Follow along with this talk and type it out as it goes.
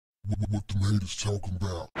What the haters talking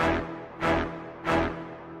about?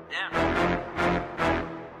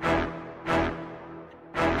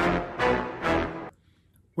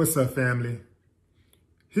 What's up, family?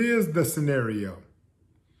 Here's the scenario.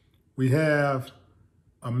 We have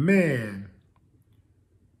a man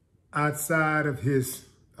outside of his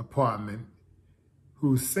apartment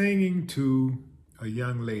who's singing to a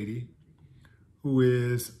young lady who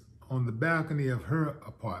is on the balcony of her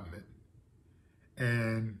apartment.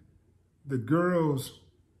 And the girl's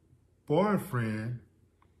boyfriend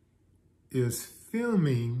is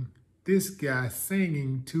filming this guy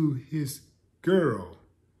singing to his girl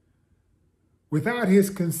without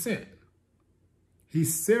his consent.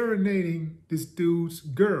 He's serenading this dude's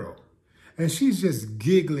girl. And she's just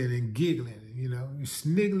giggling and giggling, you know,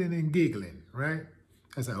 sniggling and giggling, right?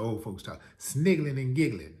 That's how old folks talk, sniggling and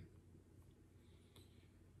giggling.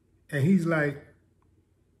 And he's like,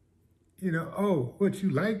 you know, oh, what,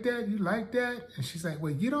 you like that? You like that? And she's like,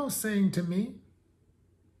 well, you don't sing to me.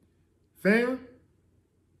 Fam,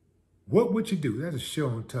 what would you do? That's a show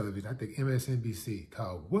on television, I think MSNBC,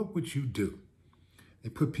 called What Would You Do? They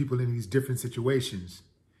put people in these different situations.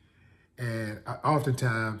 And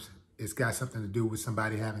oftentimes, it's got something to do with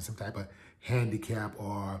somebody having some type of handicap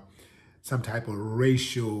or some type of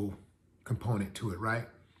racial component to it, right?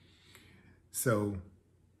 So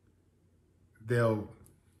they'll,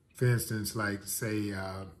 for instance, like say,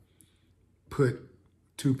 put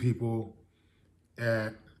two people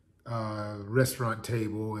at a restaurant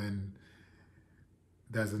table and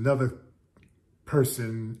there's another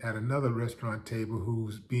person at another restaurant table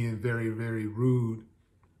who's being very, very rude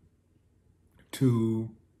to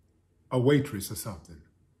a waitress or something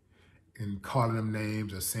and calling them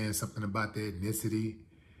names or saying something about their ethnicity.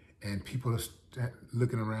 And people are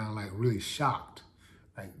looking around like really shocked.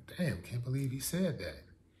 Like, damn, can't believe he said that.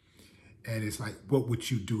 And it's like, what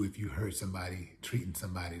would you do if you heard somebody treating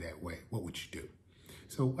somebody that way? What would you do?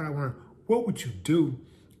 So what would you do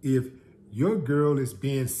if your girl is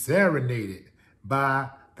being serenaded by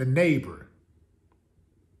the neighbor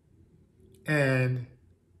and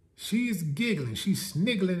she's giggling, she's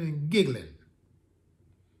sniggling and giggling?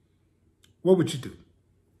 What would you do?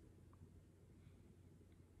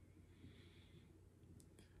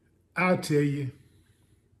 I'll tell you.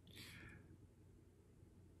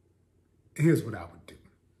 Here's what I would do.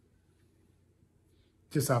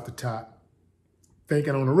 Just off the top,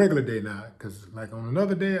 thinking on a regular day now, because like on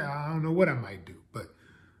another day, I don't know what I might do. But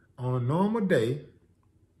on a normal day,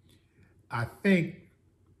 I think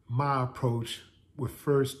my approach would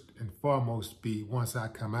first and foremost be, once I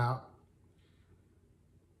come out,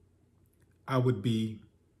 I would feel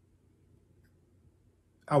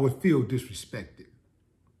disrespected.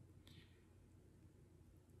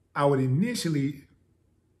 I would initially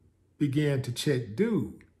begin to check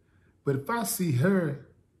dude. But if I see her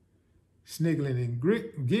sniggling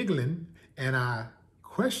and giggling and I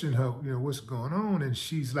question her, you know, what's going on, and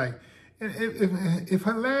she's like, if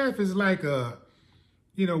her laugh is like a,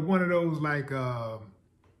 you know, one of those like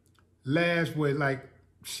laughs where like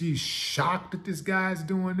she's shocked that this guy's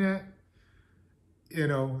doing that, you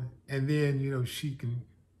know, and then, you know, she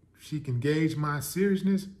can gauge my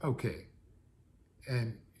seriousness, okay.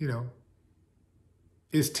 And, you know,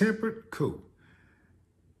 it's tempered, cool.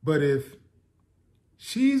 But if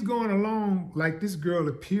she's going along like this girl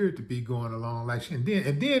appeared to be going along, like and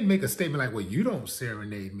then make a statement like, well, you don't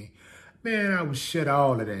serenade me, man, I would shut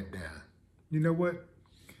all of that down. You know what?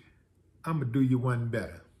 I'm gonna do you one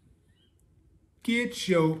better. Get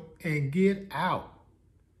and get out.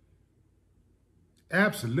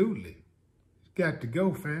 Absolutely. Got to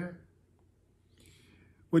go, fam.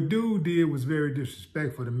 What dude did was very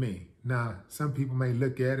disrespectful to me. Now, some people may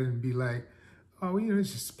look at it and be like, oh, you know,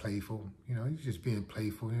 it's just playful. You know, he's just being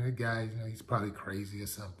playful. You know, that guy, you know, he's probably crazy or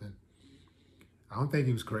something. I don't think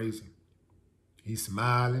he was crazy. He's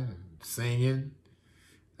smiling and singing.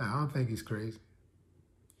 No, I don't think he's crazy.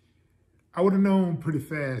 I would have known pretty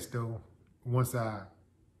fast, though, once I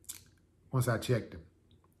checked him.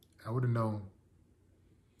 I would have known.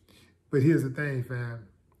 But here's the thing, fam.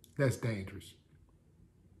 That's dangerous.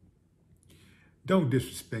 Don't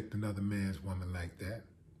disrespect another man's woman like that.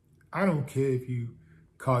 I don't care if you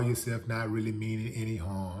call yourself not really meaning any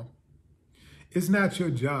harm. It's not your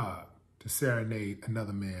job to serenade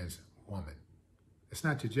another man's woman. It's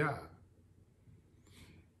not your job.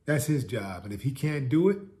 That's his job. And if he can't do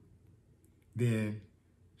it, then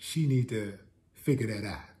she needs to figure that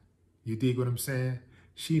out. You dig what I'm saying?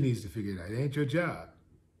 She needs to figure it out. It ain't your job.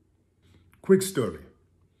 Quick story.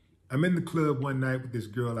 I'm in the club one night with this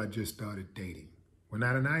girl I just started dating. We're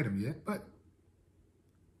not an item yet, but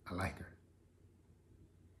I like her.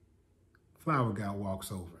 Flower guy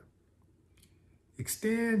walks over,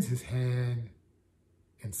 extends his hand.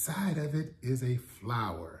 Inside of it is a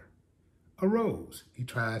flower, a rose. He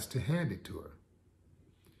tries to hand it to her.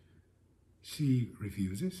 She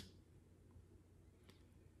refuses.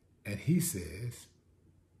 And he says,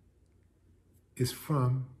 it's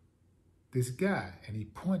from this guy. And he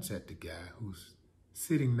points at the guy who's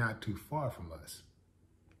sitting not too far from us.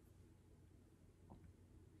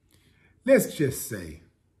 Let's just say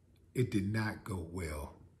it did not go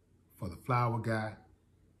well for the flower guy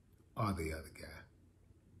or the other guy.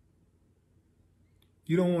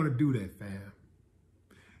 You don't want to do that, fam.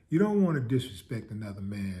 You don't want to disrespect another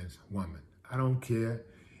man's woman. I don't care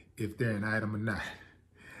if they're an item or not.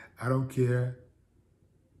 I don't care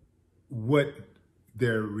what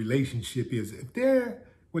their relationship is.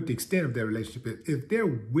 What the extent of their relationship is. If they're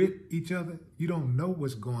with each other, you don't know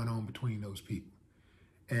what's going on between those people.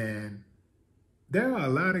 And there are a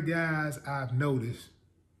lot of guys I've noticed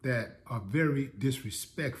that are very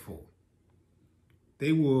disrespectful.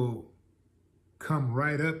 They will come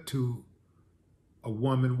right up to a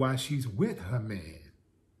woman while she's with her man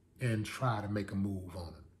and try to make a move on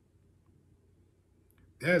him.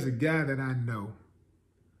 There's a guy that I know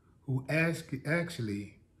who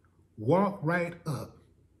actually walked right up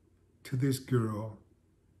to this girl,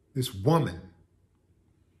 this woman,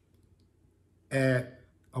 at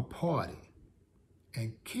a party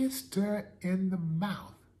and kissed her in the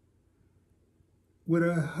mouth with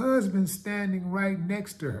her husband standing right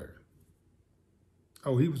next to her.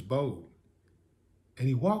 Oh, he was bold. And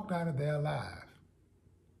he walked out of there alive.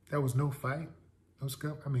 There was no fight, no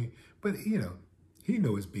scuff. I mean, but you know, he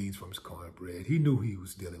knew his beans from his cornbread. He knew who he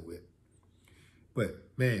was dealing with. But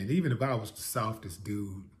man, even if I was the softest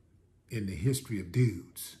dude in the history of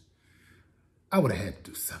dudes, I would have had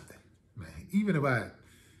to do something, man. Even if I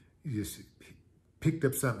just picked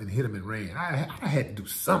up something and hit him and ran, I had to do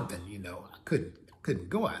something, you know. I couldn't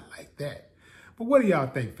go out like that. But what do y'all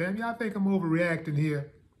think, fam? Y'all think I'm overreacting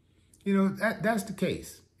here? You know, that's the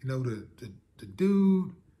case. You know, the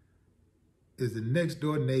dude is the next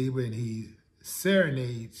door neighbor and he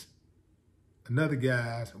serenades another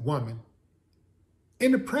guy's woman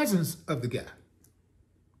in the presence of the guy.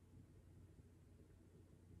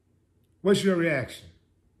 What's your reaction?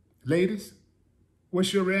 Ladies,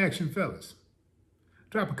 what's your reaction, fellas?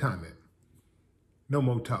 Drop a comment. No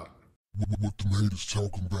more talk. What the haters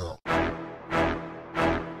talking about?